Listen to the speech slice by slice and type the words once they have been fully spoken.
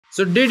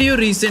So did you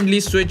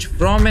recently switch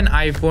from an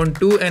iPhone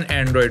to an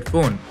Android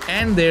phone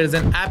and there's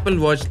an Apple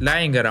Watch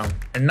lying around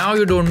and now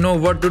you don't know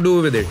what to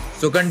do with it?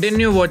 So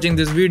continue watching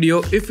this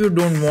video if you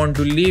don't want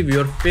to leave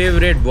your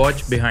favorite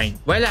watch behind.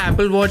 While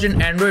Apple Watch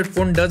and Android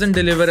phone doesn't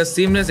deliver a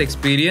seamless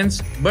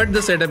experience, but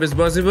the setup is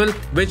possible,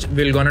 which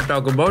we're gonna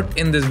talk about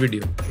in this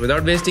video.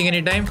 Without wasting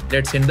any time,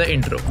 let's hit the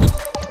intro.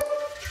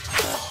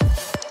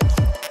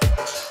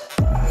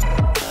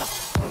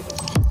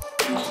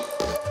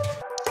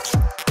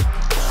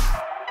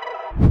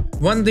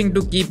 One thing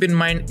to keep in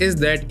mind is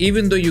that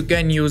even though you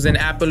can use an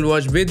Apple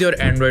Watch with your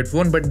Android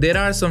phone, but there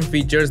are some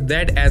features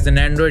that as an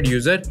Android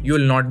user you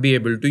will not be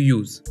able to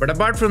use. But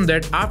apart from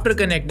that, after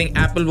connecting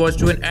Apple Watch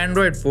to an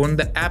Android phone,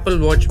 the Apple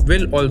Watch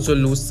will also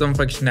lose some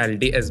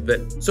functionality as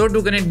well. So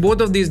to connect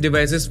both of these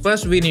devices,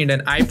 first we need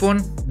an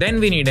iPhone, then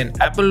we need an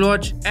Apple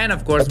Watch, and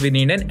of course we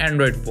need an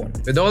Android phone.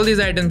 With all these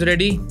items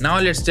ready, now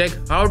let's check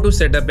how to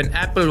set up an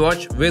Apple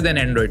Watch with an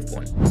Android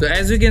phone. So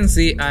as you can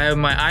see, I have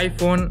my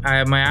iPhone, I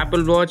have my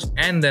Apple Watch,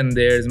 and then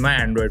there's my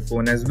Android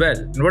phone as well.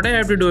 And what I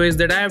have to do is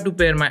that I have to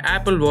pair my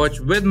Apple Watch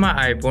with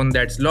my iPhone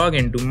that's logged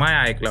into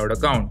my iCloud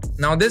account.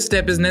 Now this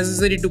step is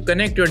necessary to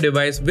connect your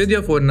device with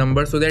your phone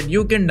number so that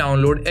you can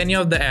download any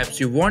of the apps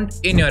you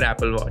want in your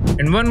Apple Watch.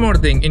 And one more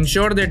thing,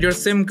 ensure that your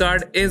SIM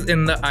card is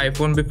in the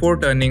iPhone before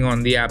turning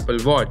on the Apple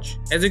Watch.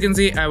 As you can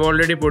see, I've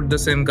already put the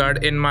SIM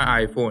card in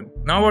my iPhone.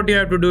 Now what you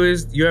have to do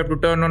is you have to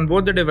turn on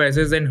both the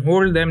devices and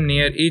hold them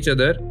near each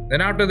other. Then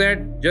after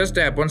that, just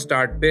tap on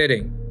start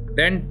pairing.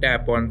 Then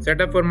tap on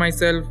setup for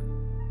myself,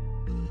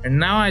 and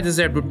now I just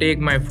have to take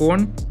my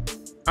phone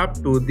up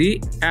to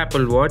the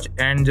Apple Watch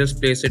and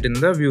just place it in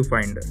the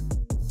viewfinder,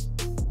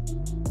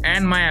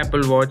 and my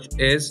Apple Watch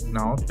is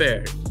now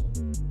paired.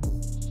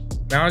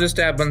 Now just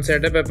tap on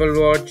setup Apple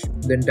Watch,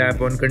 then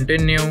tap on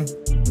continue.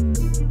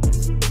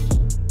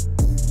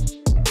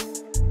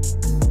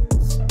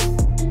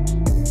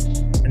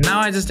 And now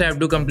I just have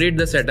to complete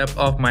the setup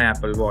of my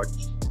Apple Watch.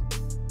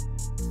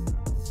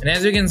 And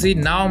as you can see,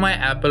 now my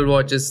Apple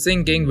Watch is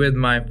syncing with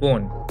my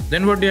phone.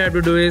 Then what you have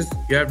to do is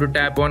you have to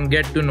tap on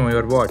get to know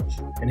your watch.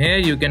 And here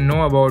you can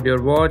know about your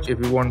watch.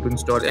 If you want to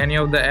install any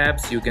of the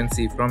apps, you can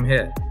see from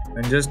here.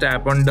 And just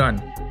tap on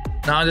done.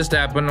 Now just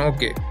tap on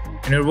OK.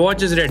 And your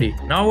watch is ready.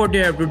 Now what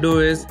you have to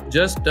do is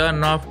just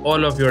turn off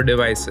all of your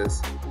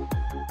devices.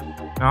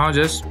 Now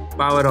just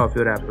power off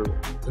your Apple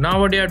Watch. So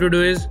now what you have to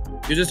do is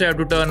you just have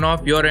to turn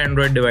off your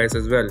Android device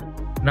as well.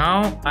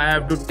 Now I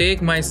have to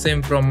take my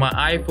SIM from my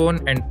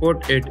iPhone and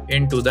put it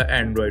into the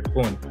Android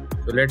phone.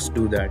 So let's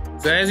do that.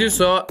 So as you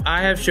saw,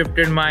 I have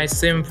shifted my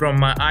SIM from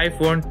my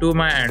iPhone to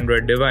my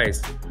Android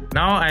device.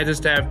 Now I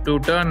just have to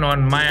turn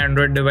on my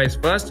Android device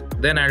first,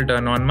 then I'll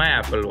turn on my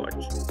Apple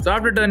Watch. So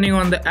after turning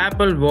on the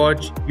Apple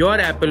Watch, your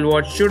Apple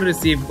Watch should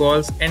receive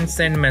calls and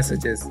send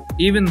messages,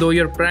 even though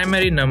your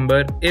primary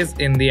number is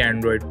in the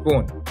Android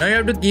phone. Now you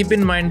have to keep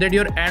in mind that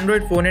your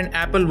Android phone and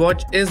Apple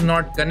Watch is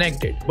not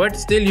connected, but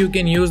still you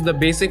can use the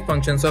basic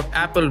functions of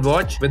Apple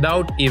Watch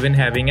without even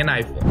having an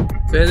iPhone.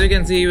 So as you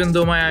can see, even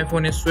though my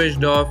iPhone is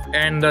switched off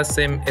and the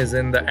SIM is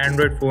in the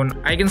Android phone,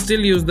 I can still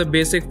use the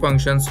basic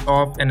functions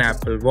of an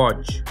Apple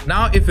Watch.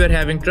 Now if you're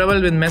having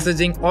trouble with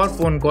messaging or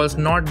phone calls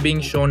not being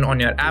shown on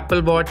your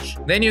Apple Watch,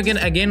 then you can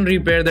again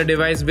repair the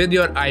device with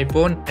your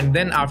iPhone and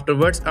then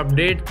afterwards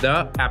update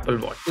the Apple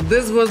Watch. So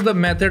this was the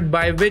method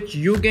by which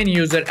you can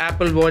use your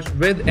Apple Watch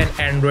with an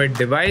Android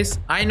device.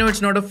 I know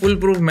it's not a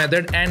foolproof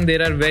method and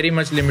there are very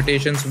much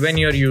limitations when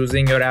you're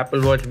using your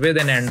Apple Watch with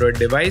an Android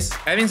device.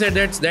 Having said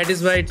that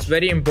is why it's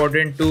very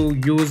important to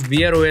use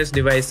Wear OS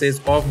devices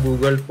of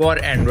Google for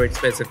Android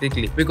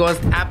specifically, because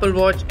Apple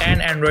Watch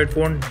and Android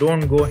phone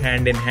don't go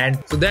hand in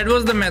hand. So that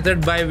was the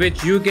method by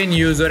which you can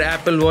use your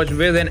Apple Watch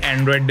with an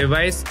Android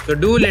device. So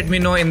do let me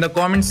know in the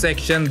comment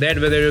section that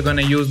whether you're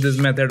gonna use this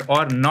method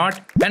or not.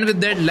 And with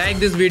that, like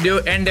this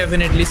video and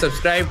definitely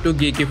subscribe to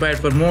Geekified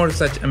for more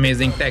such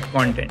amazing tech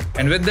content.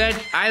 And with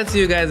that, I'll see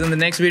you guys in the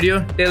next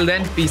video. Till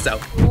then, peace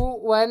out. 2,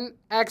 1,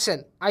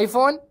 action.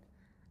 iPhone,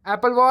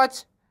 Apple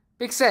Watch,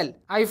 Pixel.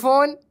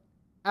 iPhone,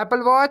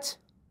 Apple Watch,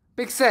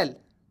 Pixel.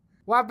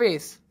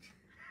 वापिस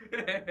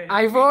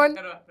iPhone,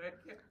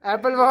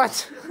 Apple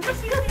Watch.